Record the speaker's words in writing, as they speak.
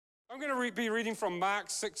I'm going to be reading from Mark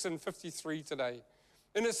 6 and 53 today.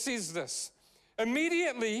 And it says this: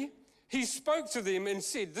 immediately he spoke to them and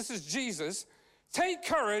said, this is Jesus, "Take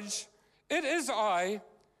courage, it is I,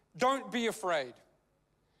 don't be afraid."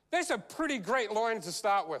 That's a pretty great line to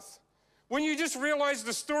start with. When you just realize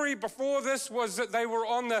the story before this was that they were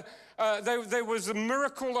on there was a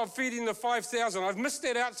miracle of feeding the 5,000. I've missed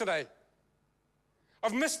that out today.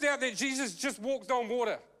 I've missed out that Jesus just walked on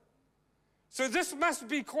water. So this must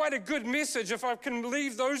be quite a good message if I can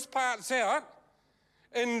leave those parts out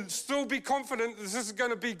and still be confident that this is going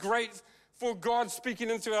to be great for God speaking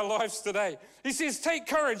into our lives today. He says, "Take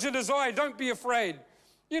courage, it is I, don't be afraid."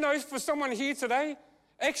 You know, for someone here today,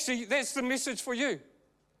 actually, that's the message for you.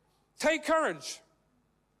 Take courage.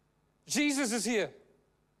 Jesus is here.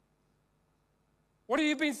 What have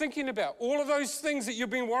you been thinking about? All of those things that you've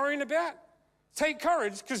been worrying about? Take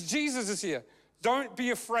courage because Jesus is here. Don't be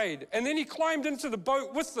afraid. And then he climbed into the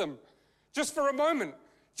boat with them just for a moment.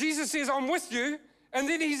 Jesus says, "I'm with you," and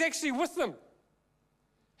then he's actually with them.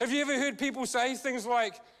 Have you ever heard people say things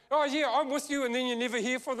like, "Oh yeah, I'm with you," and then you never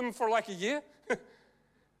hear from them for like a year?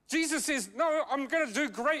 Jesus says, "No, I'm going to do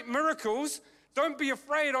great miracles. Don't be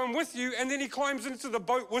afraid, I'm with you." And then he climbs into the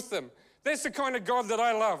boat with them. That's the kind of God that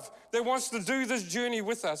I love, that wants to do this journey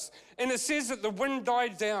with us. And it says that the wind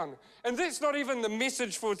died down. And that's not even the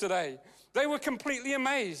message for today. They were completely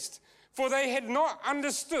amazed, for they had not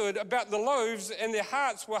understood about the loaves and their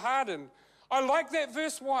hearts were hardened. I like that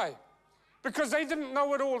verse. Why? Because they didn't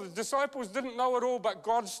know it all. The disciples didn't know it all, but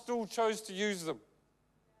God still chose to use them.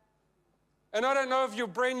 And I don't know if you're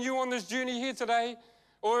brand new on this journey here today,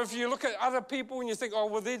 or if you look at other people and you think, "Oh,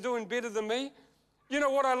 well, they're doing better than me." You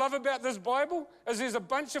know what I love about this Bible is there's a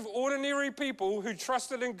bunch of ordinary people who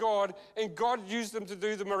trusted in God, and God used them to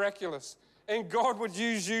do the miraculous. And God would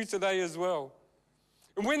use you today as well.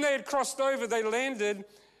 And when they had crossed over, they landed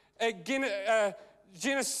at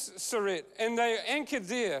Gennesaret, and they anchored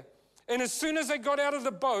there. And as soon as they got out of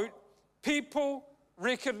the boat, people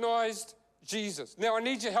recognized Jesus. Now, I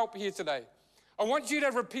need your help here today. I want you to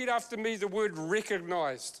repeat after me the word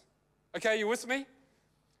recognized. Okay, you with me?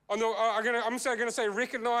 I'm going to say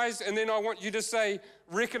recognized, and then I want you to say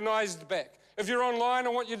recognized back. If you're online, I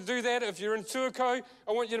want you to do that. If you're in Tuakau,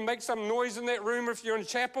 I want you to make some noise in that room. If you're in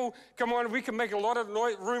chapel, come on, we can make a lot of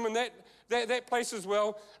room in that place as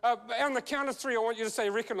well. On the count of three, I want you to say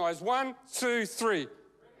recognized. 1, 2, 3.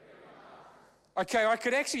 Okay, I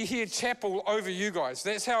could actually hear chapel over you guys.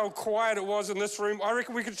 That's how quiet it was in this room. I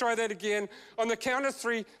reckon we could try that again. On the count of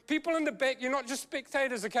three, people in the back, you're not just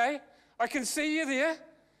spectators, okay? I can see you there.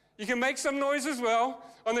 You can make some noise as well.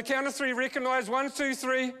 On the count of three, recognize. 1, 2,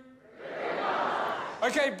 3.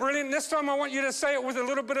 Okay, brilliant. This time I want you to say it with a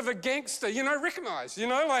little bit of a gangster, recognize.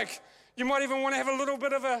 Like you might even want to have a little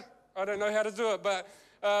bit of a, I don't know how to do it, but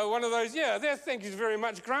one of those, yeah, there, thank you very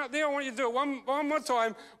much, Grant. There, I want you to do it one more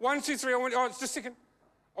time. 1, 2, 3. It's just a second.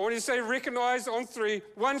 I want you to say recognize on 3.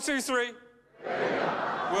 1, 2, 3.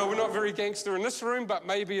 Well, we're not very gangster in this room, but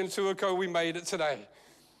maybe in Tuakau we made it today.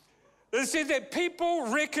 It said that people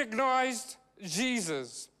recognized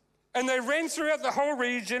Jesus, and they ran throughout the whole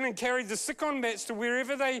region and carried the sick on mats to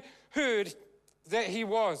wherever they heard that he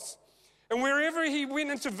was. And wherever he went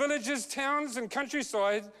into villages, towns, and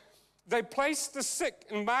countryside, they placed the sick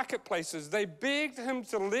in marketplaces. They begged him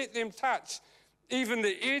to let them touch even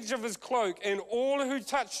the edge of his cloak, and all who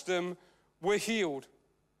touched him were healed.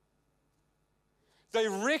 They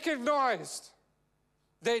recognized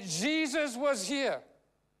that Jesus was here.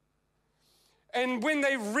 And when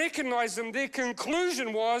they recognized him, their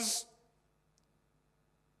conclusion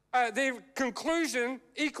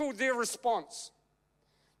equaled their response.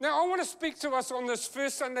 Now, I want to speak to us on this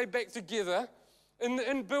first Sunday back together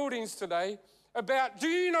in buildings today about, do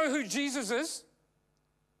you know who Jesus is?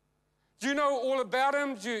 Do you know all about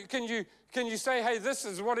him? Can you say, hey, this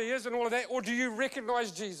is what he is and all of that? Or do you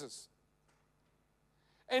recognize Jesus?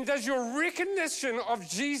 And does your recognition of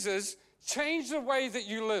Jesus change the way that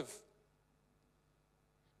you live?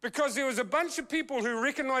 Because there was a bunch of people who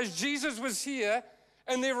recognized Jesus was here,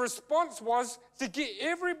 and their response was to get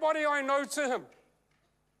everybody I know to him.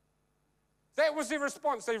 That was their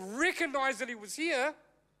response. They recognized that he was here,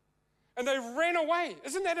 and they ran away.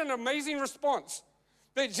 Isn't that an amazing response?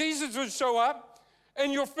 That Jesus would show up,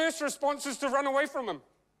 and your first response is to run away from him.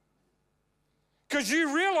 Because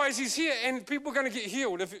you realize he's here, and people are going to get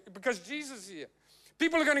healed because Jesus is here.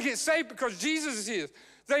 People are going to get saved because Jesus is here.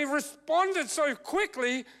 They responded so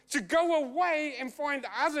quickly to go away and find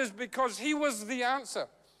others because he was the answer.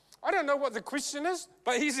 I don't know what the question is,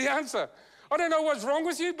 but he's the answer. I don't know what's wrong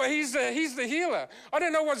with you, but he's the healer. I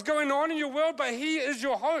don't know what's going on in your world, but he is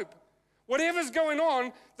your hope. whatever's going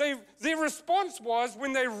on, their response was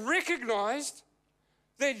when they recognized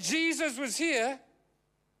that Jesus was here,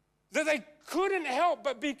 that they couldn't help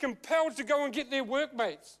but be compelled to go and get their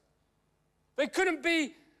workmates. They couldn't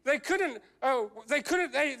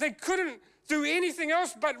do anything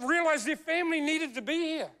else but realize their family needed to be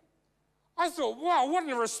here. I thought, wow, what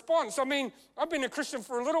a response. I mean, I've been a Christian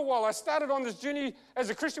for a little while. I started on this journey as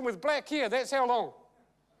a Christian with black hair. That's how long.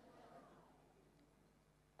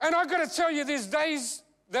 And I've got to tell you, there's days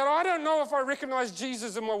that I don't know if I recognize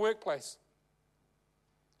Jesus in my workplace,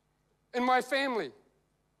 in my family.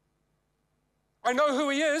 I know who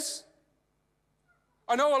he is.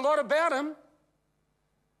 I know a lot about him.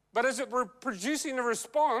 But is it producing a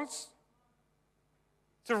response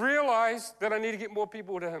to realize that I need to get more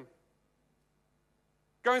people to him?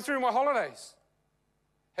 Going through my holidays,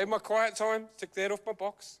 had my quiet time, tick that off my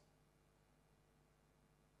box.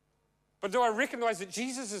 But do I recognize that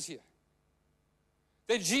Jesus is here?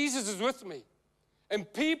 That Jesus is with me? And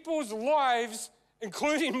people's lives,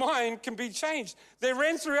 including mine, can be changed. They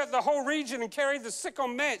ran throughout the whole region and carried the sick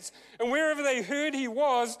on mats. And wherever they heard he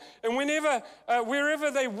was, and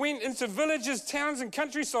wherever they went into villages, towns, and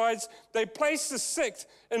countrysides, they placed the sick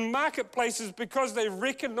in marketplaces because they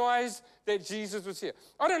recognized that Jesus was here.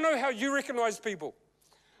 I don't know how you recognize people.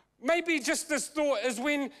 Maybe just this thought is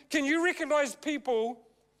can you recognize people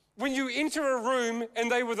when you enter a room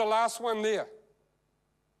and they were the last one there?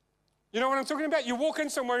 You know what I'm talking about? You walk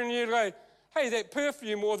in somewhere and you go, hey, that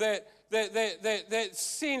perfume or that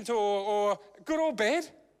scent or good or bad?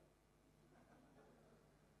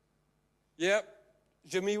 Yep,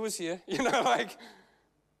 Jimmy was here. You know, like,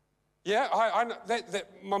 yeah, I know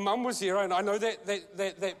that my mum was here, and I know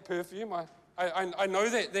that perfume. I know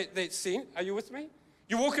that scent. Are you with me?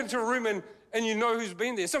 You walk into a room and you know who's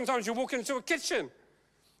been there. Sometimes you walk into a kitchen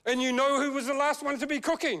and you know who was the last one to be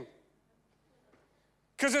cooking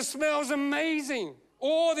because it smells amazing.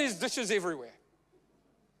 Oh, there's dishes everywhere.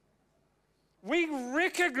 We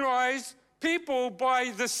recognize people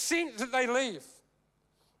by the scent that they leave,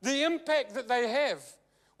 the impact that they have.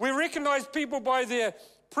 We recognize people by their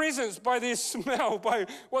presence, by their smell, by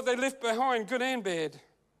what they left behind, good and bad.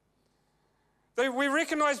 We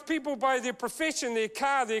recognize people by their profession, their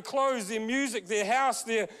car, their clothes, their music, their house,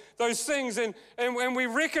 those things. And we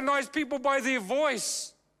recognize people by their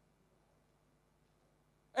voice.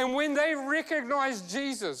 And when they recognize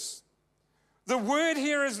Jesus, the word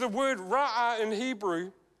here is the word ra'ah in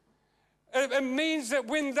Hebrew. It means that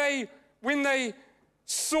when they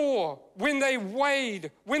saw, when they weighed,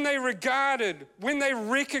 when they regarded, when they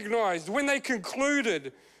recognized, when they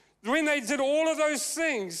concluded, when they did all of those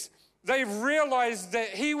things, they realized that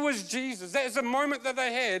he was Jesus. That is a moment that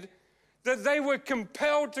they had, that they were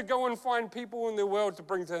compelled to go and find people in the world to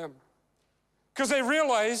bring to him. Because they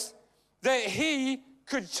realized that he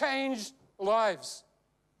could change lives.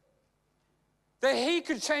 That he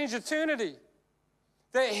could change eternity.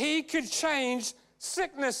 That he could change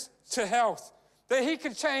sickness to health. That he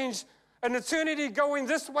could change an eternity going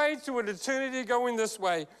this way to an eternity going this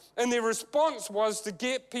way. And their response was to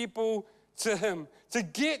get people to him, to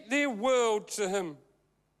get their world to him.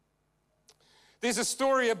 There's a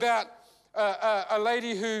story about a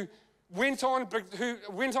lady who went on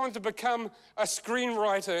to become a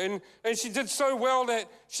screenwriter, and she did so well that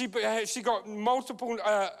she got multiple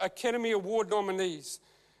Academy Award nominees.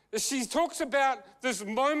 She talks about this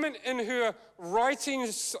moment in her writing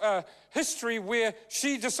history where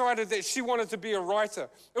she decided that she wanted to be a writer.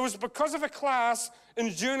 It was because of a class in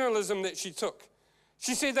journalism that she took.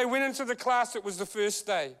 She said they went into the class, it was the first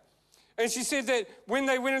day. And she said that when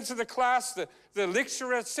they went into the class, the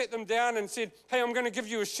lecturer sat them down and said, hey, I'm going to give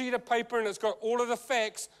you a sheet of paper and it's got all of the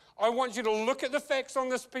facts. I want you to look at the facts on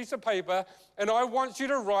this piece of paper and I want you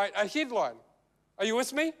to write a headline. Are you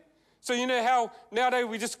with me? So you know how nowadays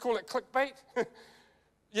we just call it clickbait?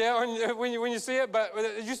 Yeah, when you see it, but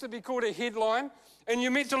it used to be called a headline. And you're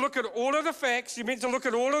meant to look at all of the facts, you're meant to look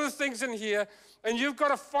at all of the things in here, and you've got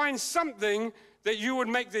to find something that you would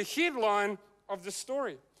make the headline of the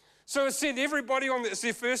story. So it said everybody it's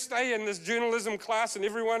their first day in this journalism class, and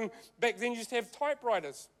everyone back then used to have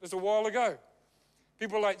typewriters. It was a while ago.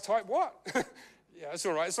 People were like, type what? Yeah, it's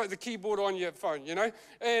all right. It's like the keyboard on your phone, you know?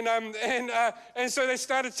 And so they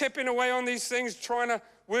started tapping away on these things, trying to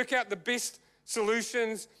work out the best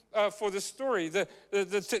solutions for the story.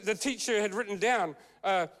 The teacher had written down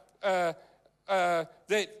that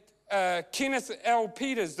Kenneth L.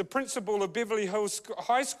 Peters, the principal of Beverly Hills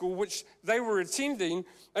High School, which they were attending,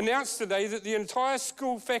 announced today that the entire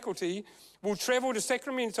school faculty will travel to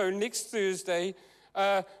Sacramento next Thursday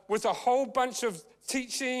with a whole bunch of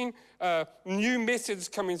teaching, new methods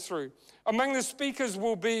coming through. Among the speakers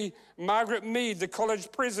will be Margaret Mead, the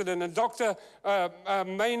college president, and Dr.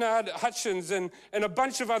 Maynard Hutchins, and a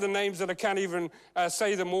bunch of other names that I can't even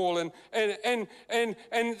say them all. And it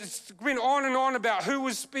went on and on about who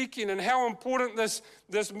was speaking and how important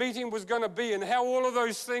this meeting was going to be and how all of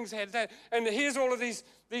those things had that. And here's all of these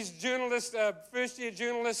journalists, first-year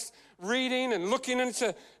journalists, reading and looking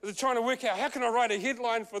into, trying to work out, how can I write a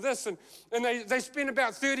headline for this? And they spent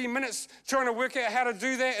about 30 minutes trying to work out how to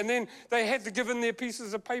do that, and then they had to give in their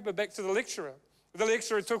pieces of paper back to the lecturer. The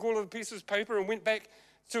lecturer took all of the pieces of paper and went back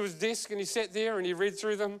to his desk, and he sat there and he read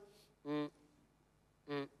through them.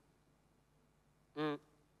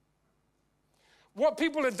 What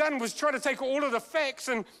people had done was try to take all of the facts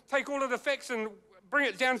and bring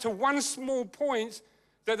it down to one small point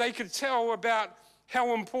that they could tell about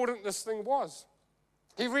how important this thing was.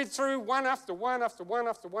 He read through one after one after one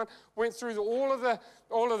after one, went through all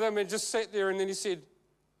of them and just sat there, and then he said,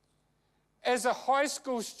 as a high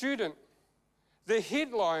school student, the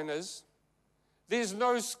headline is, there's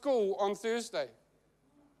no school on Thursday.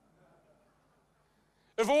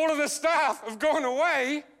 If all of the staff have gone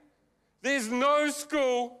away, there's no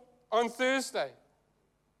school on Thursday.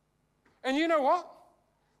 And you know what?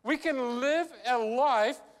 We can live a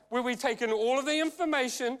life where we take in all of the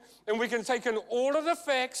information and we can take in all of the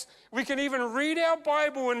facts. We can even read our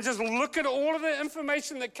Bible and just look at all of the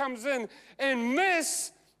information that comes in and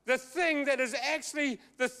miss the thing that is actually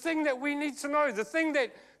the thing that we need to know, the thing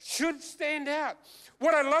that should stand out.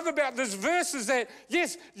 What I love about this verse is that,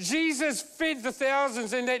 yes, Jesus fed the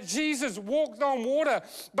thousands and that Jesus walked on water.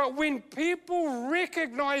 But when people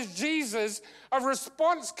recognized Jesus, a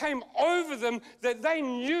response came over them that they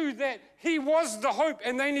knew that he was the hope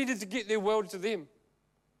and they needed to get their world to them.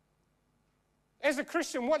 As a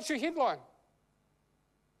Christian, what's your headline?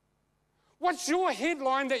 What's your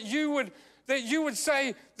headline that you would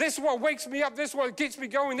say, that's what wakes me up, that's what gets me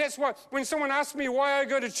going, that's what, when someone asks me why I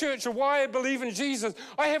go to church or why I believe in Jesus,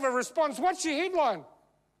 I have a response. What's your headline?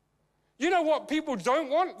 You know what people don't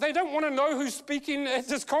want? They don't want to know who's speaking at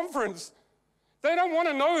this conference. They don't want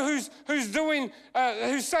to know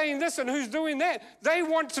who's saying this and who's doing that. They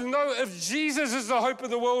want to know if Jesus is the hope of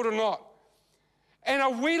the world or not. And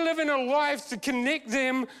are we living a life to connect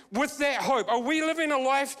them with that hope? Are we living a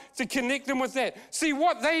life to connect them with that? See,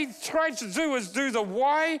 what they tried to do is do the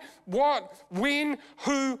why, what, when,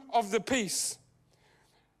 who of the piece.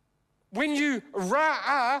 When you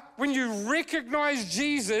recognize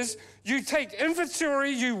Jesus, you take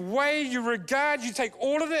inventory, you weigh, you regard, you take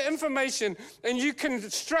all of the information, and you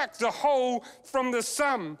construct the whole from the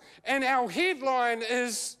sum. And our headline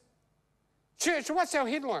is, church, what's our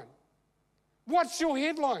headline? What's your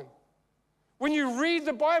headline? When you read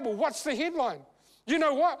the Bible, what's the headline? You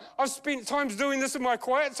know what? I've spent times doing this in my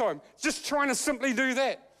quiet time, just trying to simply do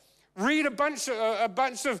that. Read a bunch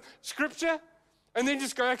of scripture, and then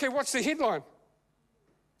just go, okay, what's the headline?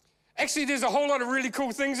 Actually, there's a whole lot of really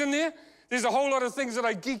cool things in there. There's a whole lot of things that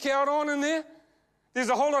I geek out on in there. There's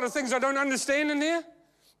a whole lot of things I don't understand in there.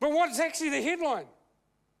 But what's actually the headline?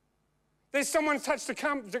 There's someone touched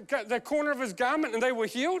the corner of his garment and they were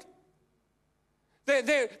healed.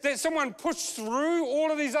 That someone pushed through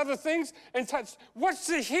all of these other things and touched. What's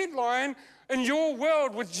the headline in your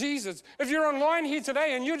world with Jesus? If you're online here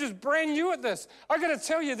today and you're just brand new at this, I got to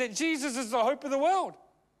tell you that Jesus is the hope of the world.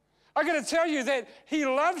 I got to tell you that he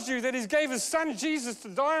loves you, that he gave his son Jesus to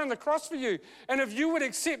die on the cross for you. And if you would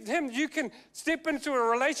accept him, you can step into a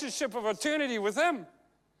relationship of eternity with him.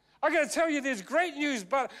 I got to tell you there's great news,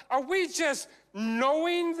 but are we just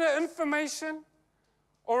knowing the information?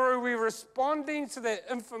 Or are we responding to the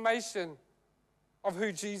information of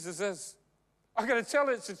who Jesus is? I've got to tell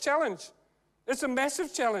you, it's a challenge. It's a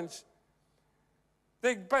massive challenge.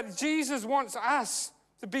 But Jesus wants us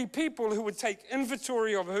to be people who would take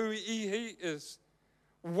inventory of who he is,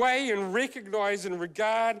 weigh and recognize and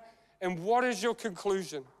regard, and what is your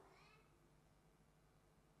conclusion?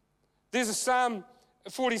 There's a Psalm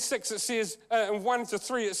 46, it says, in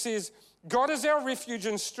 1-3, it says, God is our refuge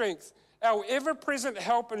and strength, our ever-present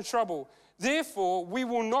help in trouble. Therefore, we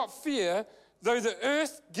will not fear, though the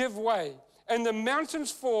earth give way, and the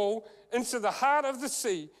mountains fall into the heart of the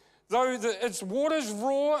sea, though its waters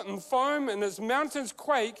roar and foam, and its mountains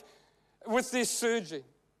quake with their surging.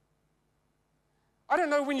 I don't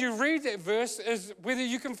know when you read that verse is whether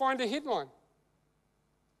you can find a headline.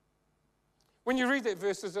 When you read that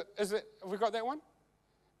verse, have we got that one?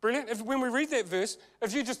 Brilliant. When we read that verse,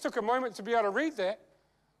 if you just took a moment to be able to read that,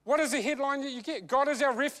 what is the headline that you get? God is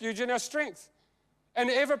our refuge and our strength, and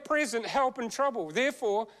ever-present help in trouble.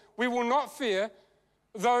 Therefore, we will not fear,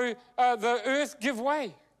 though the earth give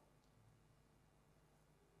way.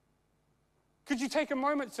 Could you take a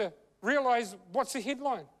moment to realize what's the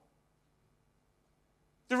headline?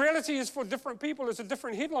 The reality is for different people, it's a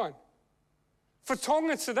different headline. For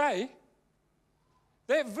Tonga today,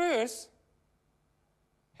 that verse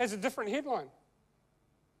has a different headline.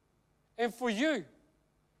 And for you,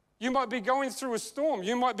 you might be going through a storm.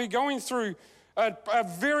 You might be going through a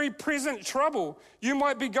very present trouble. You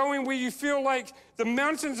might be going where you feel like the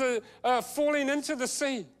mountains are falling into the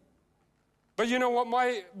sea. But you know what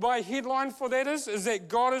my headline for that is that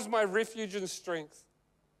God is my refuge and strength.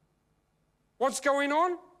 What's going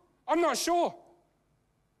on? I'm not sure.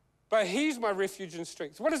 But He's my refuge and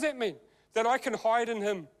strength. What does that mean? That I can hide in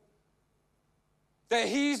Him. That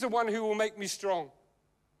He's the one who will make me strong.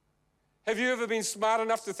 Have you ever been smart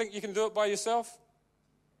enough to think you can do it by yourself?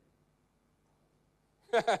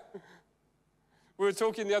 We were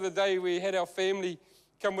talking the other day, we had our family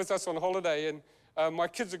come with us on holiday, and my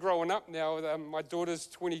kids are growing up now. My daughter's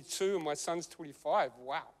 22 and my son's 25.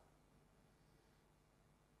 Wow.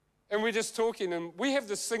 And we're just talking, and we have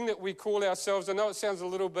this thing that we call ourselves, I know it sounds a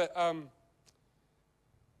little bit,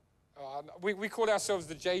 we call ourselves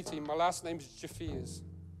the J team. My last name's Jafirs.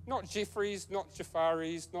 Not Jeffries, not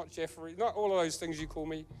Jafaris, not Jeffrey, not all of those things you call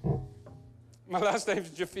me. My last name's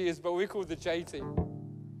Jafirs, but we're called the J team.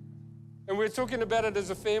 And we're talking about it as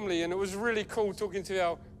a family, and it was really cool talking to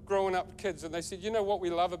our growing up kids. And they said, you know what we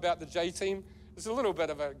love about the J team? It's a little bit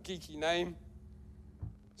of a geeky name.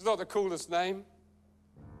 It's not the coolest name,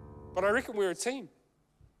 but I reckon we're a team.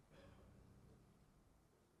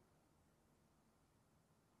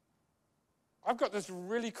 I've got this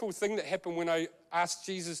really cool thing that happened when I asked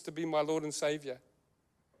Jesus to be my Lord and Savior.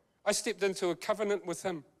 I stepped into a covenant with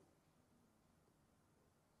Him.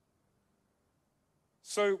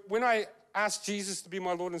 So when I asked Jesus to be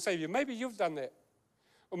my Lord and Savior, maybe you've done that.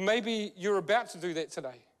 Or maybe you're about to do that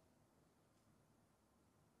today.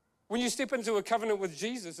 When you step into a covenant with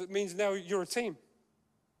Jesus, it means now you're a team.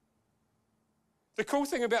 The cool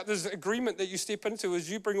thing about this agreement that you step into is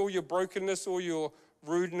you bring all your brokenness, all your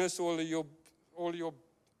rudeness, all your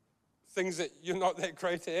things that you're not that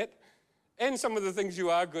great at, and some of the things you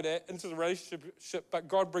are good at into the relationship, but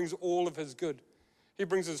God brings all of His good. He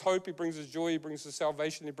brings His hope, He brings His joy, He brings His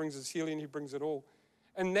salvation, He brings His healing, He brings it all.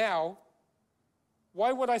 And now,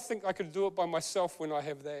 why would I think I could do it by myself when I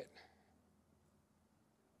have that?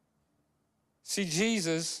 See,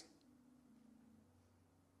 Jesus,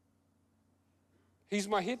 He's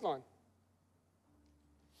my headline.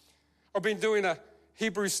 I've been doing a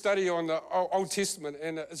Hebrew study on the Old Testament,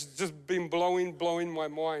 and it's just been blowing my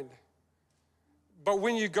mind. But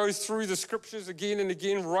when you go through the scriptures again and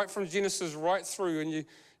again, right from Genesis right through, and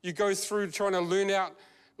you go through trying to learn out,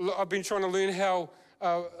 I've been trying to learn how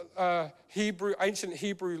ancient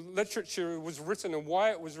Hebrew literature was written and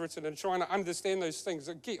why it was written, and trying to understand those things.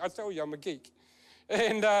 I tell you, I'm a geek.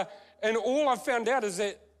 And all I've found out is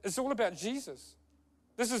that it's all about Jesus.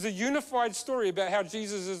 This is a unified story about how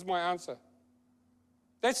Jesus is my answer.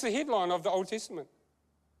 That's the headline of the Old Testament,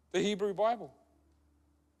 the Hebrew Bible.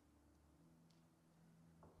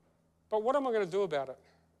 But what am I going to do about it?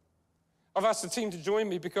 I've asked the team to join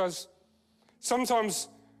me because sometimes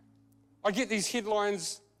I get these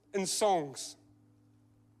headlines in songs.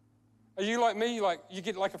 Are you like me? Like you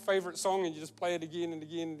get like a favorite song and you just play it again and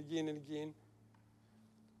again and again and again.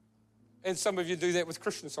 And some of you do that with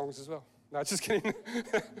Christian songs as well. No, just kidding.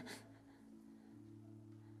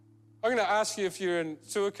 I'm going to ask you, if you're in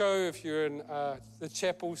Tuako, if you're in the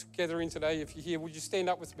chapels gathering today, if you're here, would you stand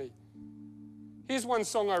up with me? Here's one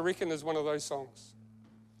song I reckon is one of those songs.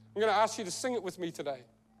 I'm going to ask you to sing it with me today.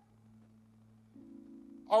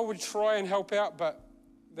 I would try and help out, but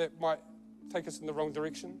that might take us in the wrong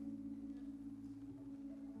direction.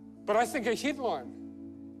 But I think a headline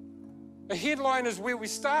is where we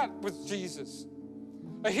start with Jesus.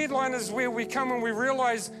 A headline is where we come and we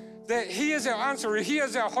realize that He is our answer, He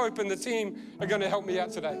is our hope, and the team are going to help me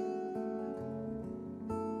out today.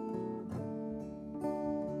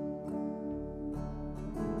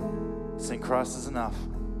 Sing Christ is enough.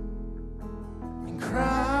 And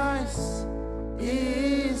Christ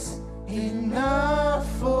is enough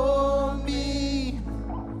for me.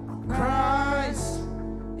 Christ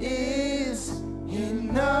is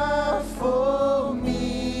enough for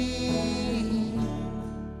me.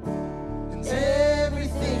 And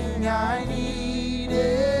everything I need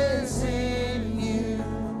is in you.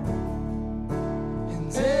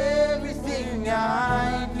 And everything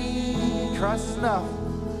I need. Christ is enough.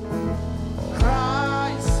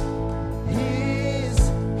 Christ is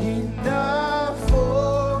enough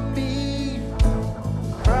for me.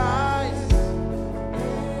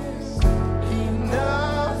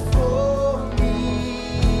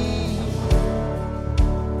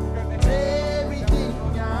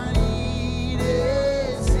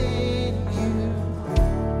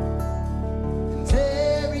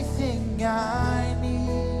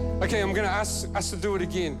 I'm going to ask us to do it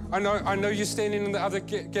again. I know you're standing in the other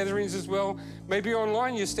gatherings as well. Maybe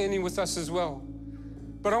online you're standing with us as well.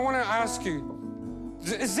 But I want to ask you,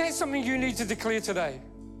 is that something you need to declare today?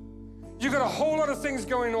 You've got a whole lot of things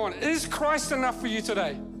going on. Is Christ enough for you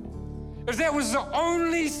today? If that was the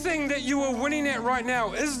only thing that you were winning at right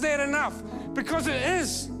now, is that enough? Because it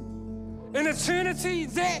is. In eternity,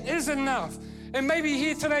 that is enough. And maybe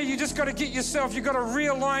here today, you just got to get yourself, you got to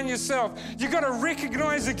realign yourself. You got to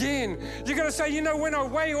recognize again. You got to say, you know, when I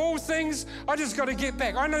weigh all things, I just got to get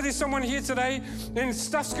back. I know there's someone here today and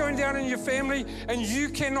stuff's going down in your family and you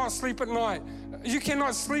cannot sleep at night. You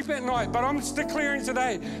cannot sleep at night, but I'm declaring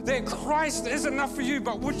today that Christ is enough for you.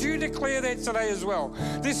 But would you declare that today as well?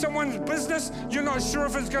 There's someone's business, you're not sure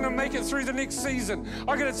if it's going to make it through the next season.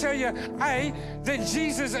 I got to tell you, that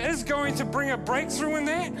Jesus is going to bring a breakthrough in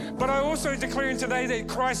that, but I also declaring today that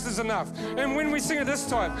Christ is enough. And when we sing it this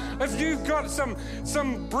time, if you've got some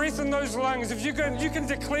breath in those lungs, if you can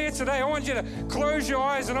declare today, I want you to close your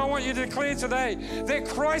eyes and I want you to declare today that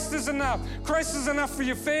Christ is enough. Christ is enough for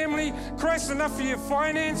your family. Christ is enough for your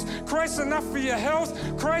finance. Christ is enough for your health.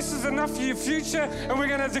 Christ is enough for your future. And we're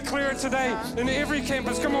going to declare it today in every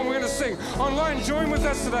campus. Come on, we're going to sing. Online, join with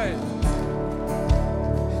us today.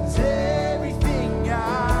 It's everything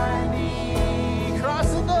I need.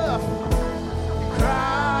 Christ enough.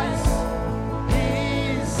 Christ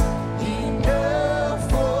is enough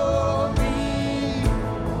for me.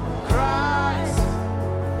 Christ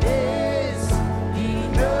is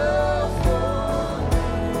enough for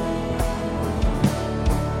me.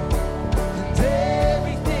 And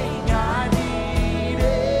everything I need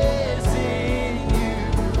is in you.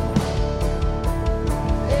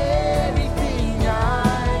 Everything I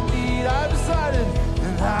need, I've decided,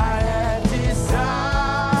 and I have decided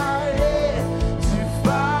to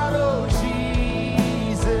follow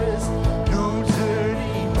Jesus. No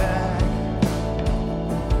turning back,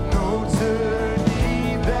 no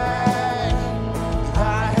turning back. I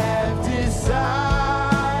have decided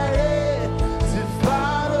to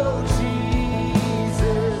follow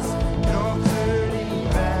Jesus. No turning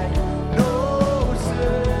back, no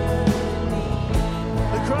turning.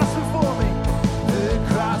 The cross before me, the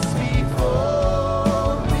cross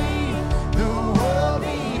before me, the world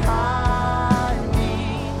behind me.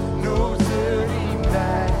 No turning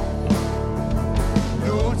back,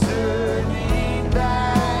 no turning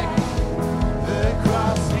back. The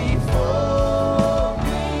cross before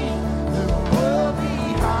me, the world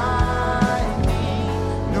behind me.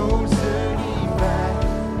 No turning back,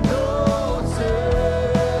 no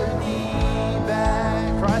turning back.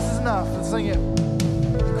 Christ is enough. Let's sing it.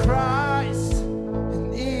 Christ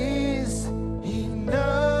is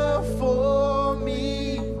enough for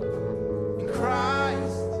me.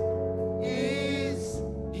 Christ is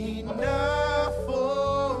enough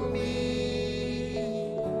for me.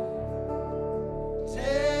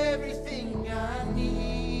 Everything I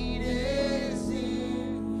need is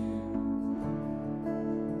in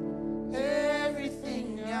you. Everything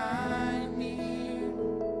I need.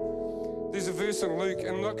 There's a verse in Luke,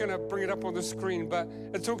 and I'm not going to bring it up on the screen, but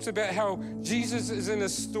it talks about how Jesus is in a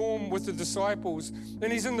storm with the disciples,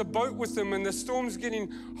 and he's in the boat with them, and the storm's getting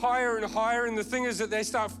higher and higher, and the thing is that they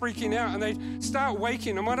start freaking out, and they start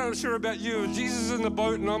waking. I'm not sure about you. If Jesus is in the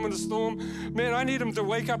boat and I'm in a storm, man, I need him to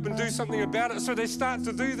wake up and do something about it. So they start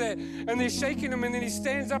to do that, and they're shaking him, and then he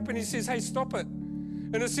stands up and he says, hey, stop it.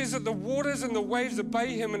 And it says that the waters and the waves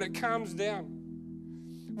obey him, and it calms down.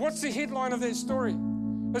 What's the headline of that story?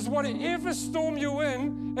 Is whatever storm you're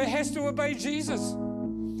in, it has to obey Jesus.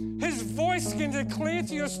 His voice can declare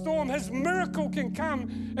to your storm, his miracle can come,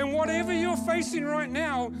 and whatever you're facing right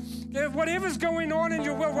now, whatever's going on in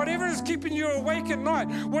your world, whatever is keeping you awake at night,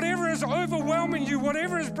 whatever is overwhelming you,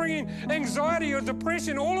 whatever is bringing anxiety or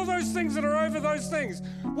depression, all of those things that are over those things,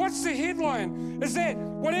 what's the headline? Is that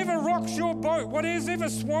whatever rocks your boat, whatever's ever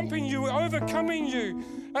swamping you, overcoming you,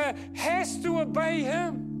 has to obey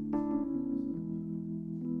him.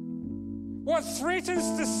 What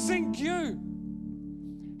threatens to sink you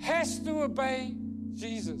has to obey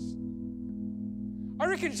Jesus. I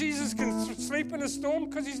reckon Jesus can sleep in a storm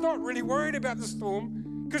because he's not really worried about the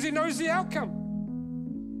storm because he knows the outcome.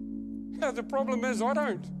 The problem is I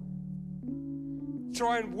don't.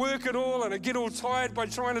 Try and work it all and I get all tired by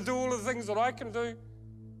trying to do all the things that I can do,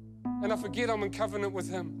 and I forget I'm in covenant with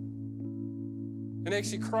him. And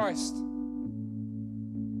actually Christ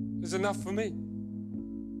is enough for me.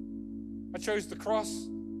 I chose the cross.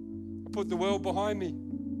 I put the world behind me.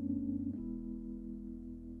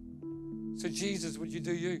 So Jesus, would you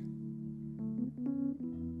do you?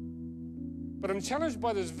 But I'm challenged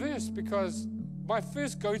by this verse because my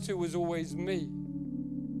first go-to was always me.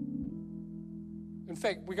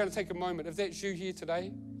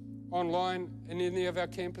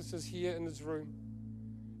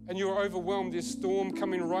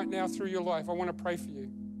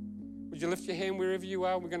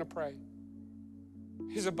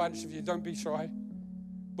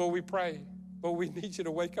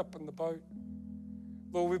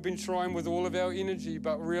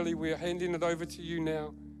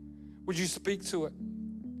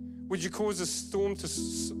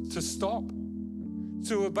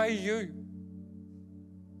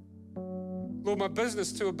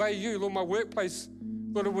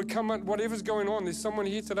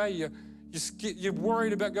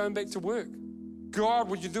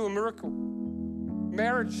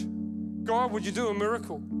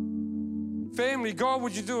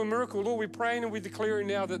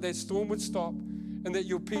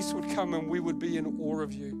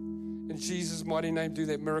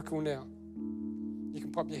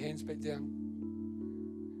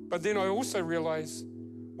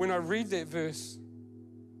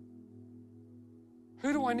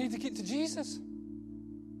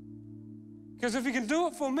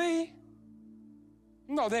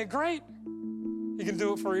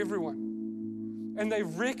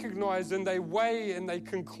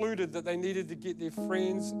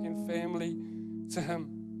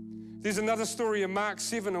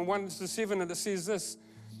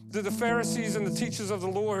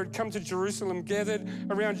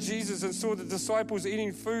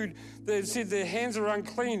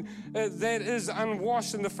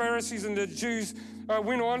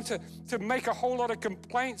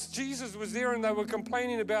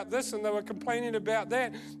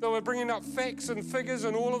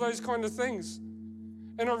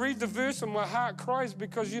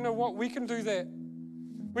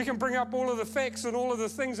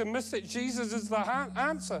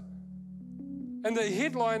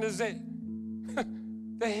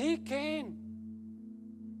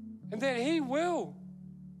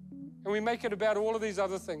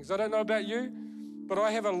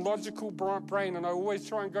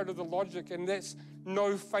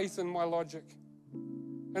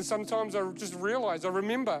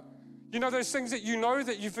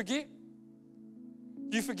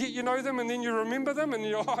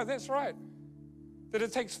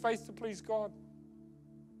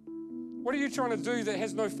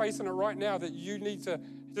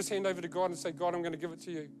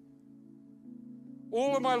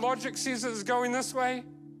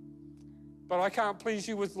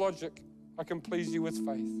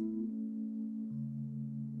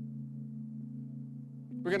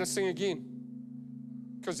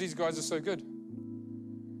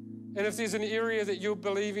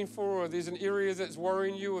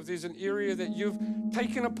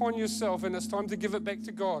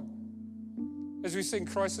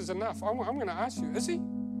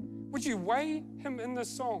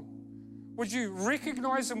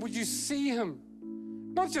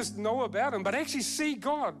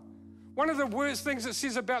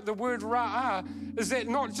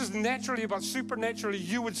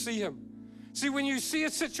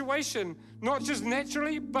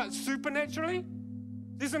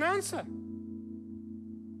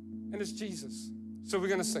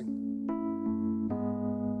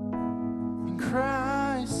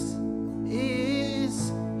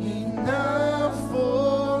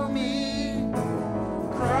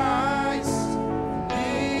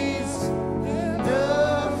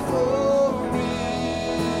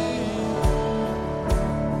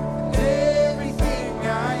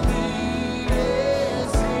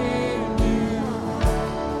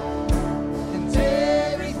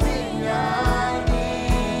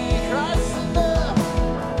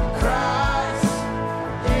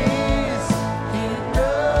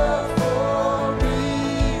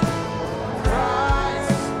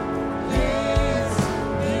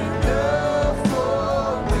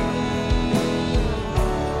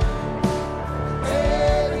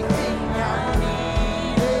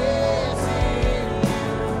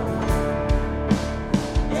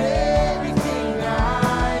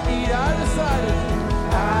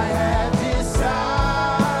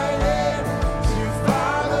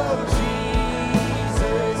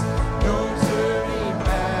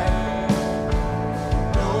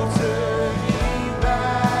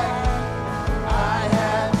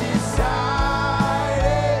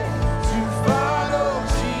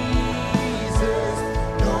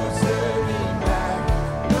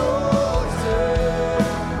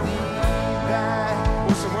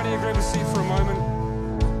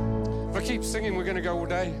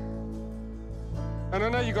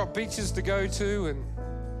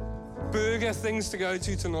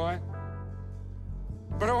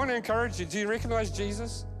 But I want to encourage you. Do you recognize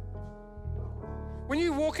Jesus? When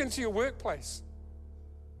you walk into your workplace,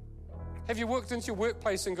 have you walked into your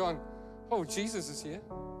workplace and gone, oh, Jesus is here?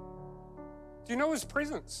 Do you know his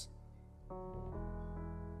presence?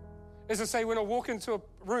 As I say, when I walk into a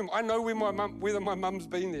room, I know whether my mum's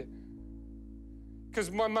been there.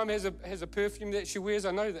 Because my mum has a perfume that she wears.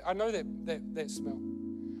 I know that smell.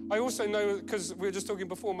 I also know, because we were just talking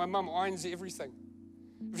before, my mum irons everything.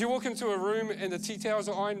 If you walk into a room and the tea towels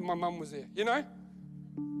are ironed, my mum was there, you know?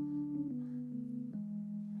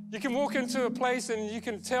 You can walk into a place and you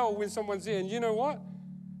can tell when someone's there, and you know what?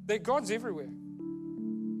 That God's everywhere.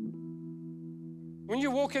 When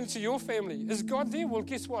you walk into your family, is God there? Well,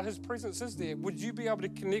 guess what? His presence is there. Would you be able to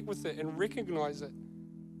connect with it and recognize it?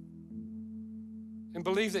 And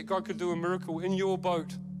believe that God could do a miracle in your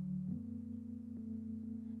boat?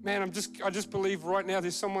 Man, I just believe right now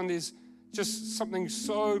there's just something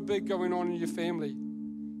so big going on in your family.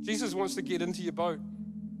 Jesus wants to get into your boat.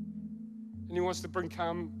 And he wants to bring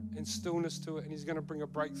calm and stillness to it, and he's going to bring a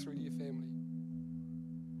breakthrough to your family.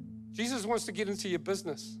 Jesus wants to get into your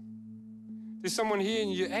business. There's someone here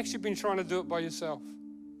and you've actually been trying to do it by yourself.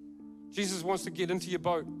 Jesus wants to get into your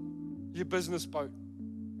boat, your business boat,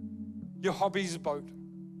 your hobbies boat,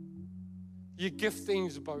 your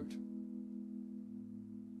giftings boat,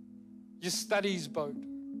 your studies boat.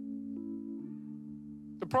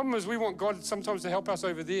 The problem is we want God sometimes to help us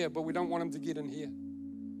over there, but we don't want him to get in here.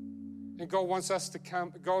 And God wants us to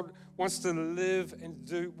come. God wants to live and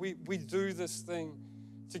do. We do this thing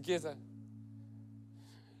together.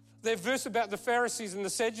 That verse about the Pharisees and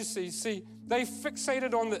the Sadducees, see, they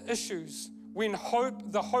fixated on the issues when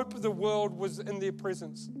the hope of the world was in their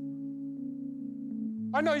presence.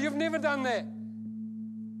 I know you've never done that.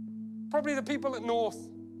 Probably the people at North.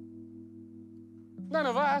 None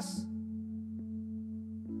of us.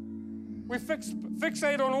 We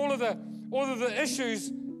fixate on all of the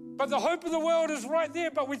issues. But the hope of the world is right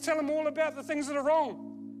there, but we tell them all about the things that are wrong.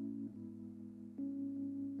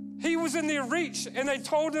 He was in their reach, and they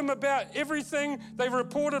told him about everything. They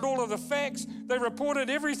reported all of the facts. They reported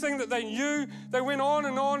everything that they knew. They went on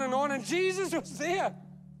and on and on, and Jesus was there.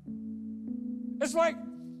 It's like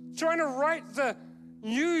trying to write the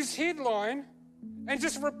news headline and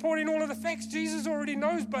just reporting all of the facts. Jesus already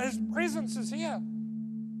knows, but his presence is here.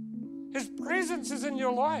 His presence is in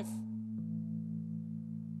your life.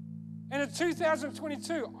 And in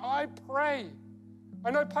 2022, I pray,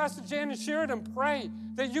 I know Pastor Jan and Sheridan pray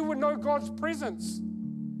that you would know God's presence.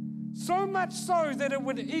 So much so that it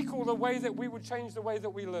would equal the way that we would change the way that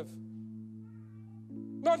we live.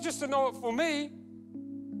 Not just to know it for me,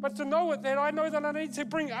 but to know it that I know that I need to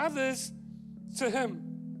bring others to him.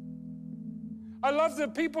 I love the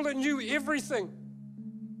people that knew everything.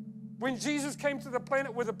 When Jesus came to the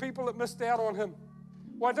planet were the people that missed out on him.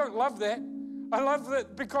 Well, I don't love that. I love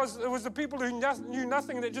that because it was the people who knew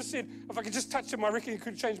nothing that just said, if I could just touch him, I reckon he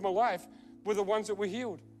could change my life, were the ones that were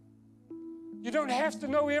healed. You don't have to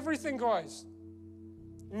know everything, guys.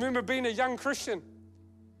 I remember being a young Christian,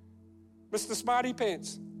 Mr. Smarty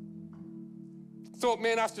Pants. Thought,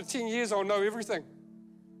 man, after 10 years, I'll know everything.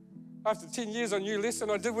 After 10 years, I knew less than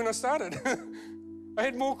I did when I started. I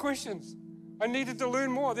had more questions. I needed to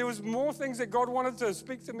learn more. There was more things that God wanted to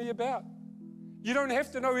speak to me about. You don't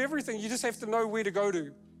have to know everything. You just have to know where to go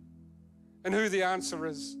to and who the answer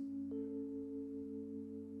is.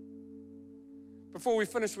 Before we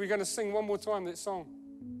finish, we're going to sing one more time that song.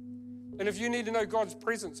 And if you need to know God's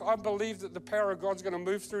presence, I believe that the power of God's going to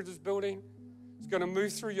move through this building. It's going to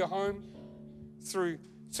move through your home, through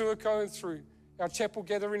Tuako, and through our chapel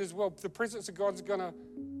gathering as well. The presence of God's going to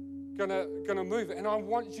move. And I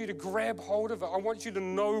want you to grab hold of it. I want you to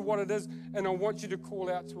know what it is, and I want you to call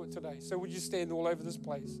out to it today. So would you stand all over this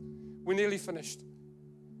place? We're nearly finished.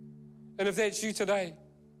 And if that's you today,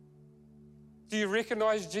 do you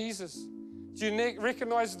recognize Jesus? Do you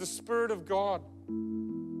recognize the Spirit of God?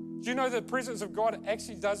 Do you know the presence of God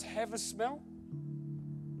actually does have a smell?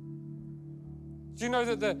 Do you know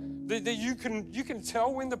that you can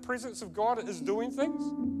tell when the presence of God is doing things?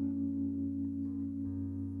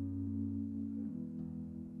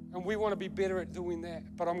 And we want to be better at doing that.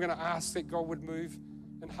 But I'm going to ask that God would move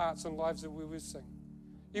in hearts and lives that we would sing.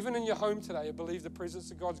 Even in your home today, I believe the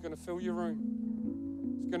presence of God's going to fill your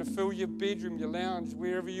room. It's going to fill your bedroom, your lounge,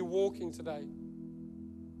 wherever you're walking today.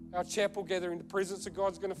 Our chapel gathering, the presence of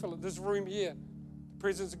God's going to fill it. This room here, the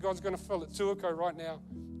presence of God's going to fill it. Tuako right now.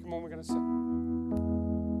 Come on, we're going to sing.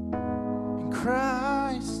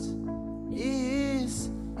 Christ is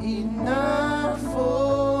enough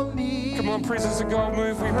for me. Come on, presence of God,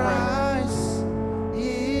 move, we pray. Christ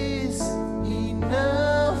is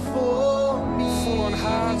enough for me. Fall on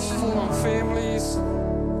hearts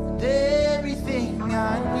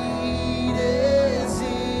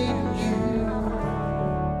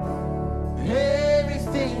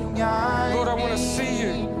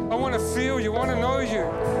to know you.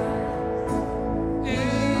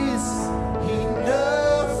 Is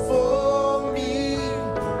enough for me.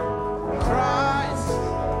 Christ,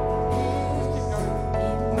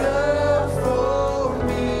 enough for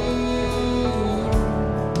me.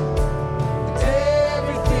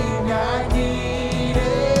 Everything I need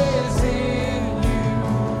is in you.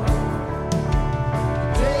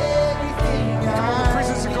 Everything The I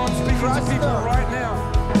presence of God speaking to people right now.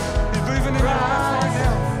 He's moving in your life right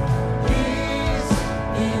now. is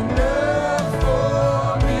enough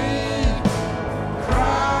for me.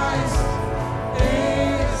 Christ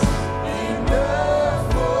is enough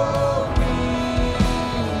for me.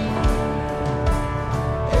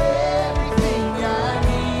 Everything I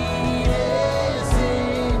need is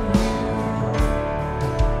in you.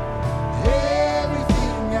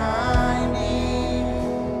 Everything I need.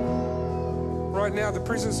 Right now, the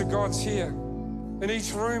presence of God's here in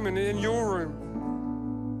each room and in your room.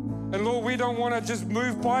 And Lord, we don't want to just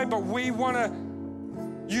move by, but we want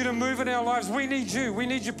you to move in our lives. We need you. We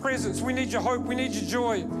need your presence. We need your hope. We need your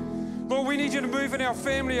joy. Lord, we need you to move in our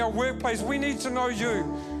family, our workplace. We need to know you.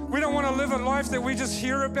 We don't want to live a life that we just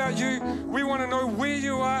hear about you. We want to know where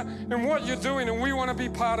you are and what you're doing, and we want to be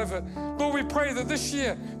part of it. Lord, we pray that this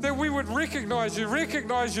year that we would recognize you,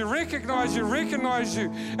 recognize you, recognize you, recognize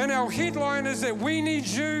you. And our headline is that we need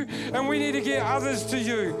you and we need to get others to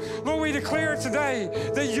you. Lord, we declare today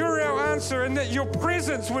that you're our answer and that your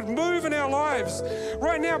presence would move in our lives.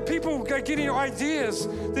 Right now, people are getting ideas.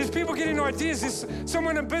 There's people getting ideas. There's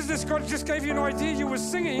someone in business, God just gave you an idea. You were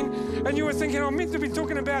singing and you were thinking, I'm meant to be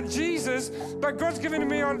talking about Jesus, but God's given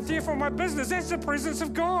me an idea for my business. That's the presence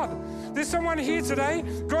of God. There's someone here today,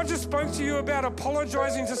 God just spoke to you about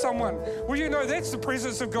apologizing to someone. Well, you know that's the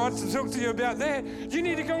presence of God to talk to you about that. You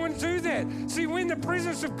need to go and do that. See, when the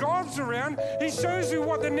presence of God's around, He shows you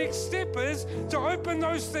what the next step is to open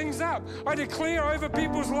those things up. I declare over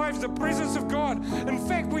people's lives the presence of God. In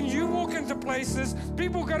fact, when you walk into places,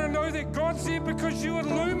 people are going to know that God's there because you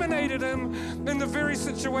illuminated Him in the very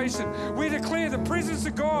situation. We declare the presence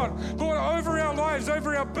of God, Lord, over our lives,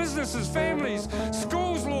 over our businesses, families,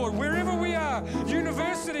 schools, Lord, wherever we are,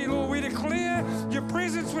 university, Lord, we declare your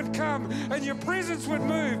presence would come and your presence would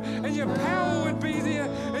move and your power would be there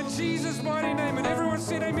in Jesus' mighty name. And everyone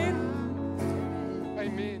said amen.